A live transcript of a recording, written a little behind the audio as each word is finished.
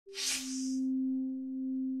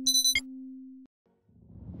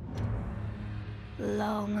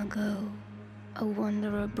Long ago, a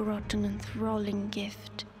wanderer brought an enthralling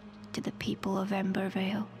gift to the people of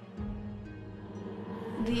Embervale.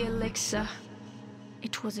 The elixir.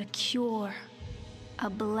 It was a cure,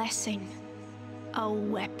 a blessing, a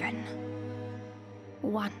weapon.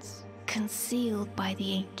 Once concealed by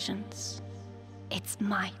the ancients, its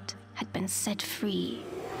might had been set free.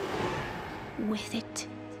 With it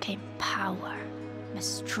came power,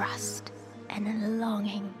 mistrust, and a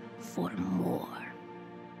longing for more.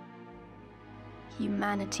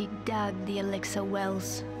 Humanity dug the elixir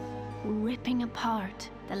wells, ripping apart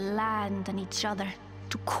the land and each other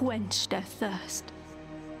to quench their thirst.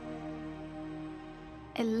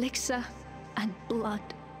 Elixir and blood,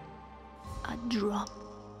 a drop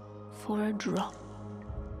for a drop.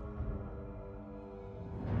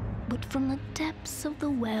 But from the depths of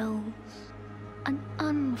the wells, an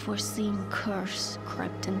unforeseen curse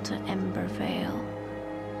crept into Embervale.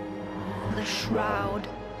 The Shroud,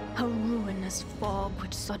 a ruinous fog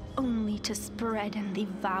which sought only to spread and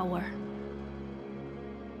devour.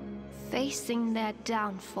 Facing their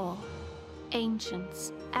downfall,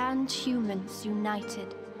 ancients and humans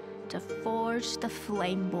united to forge the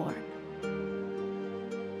Flameborn.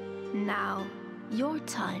 Now, your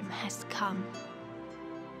time has come.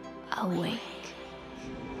 Awake.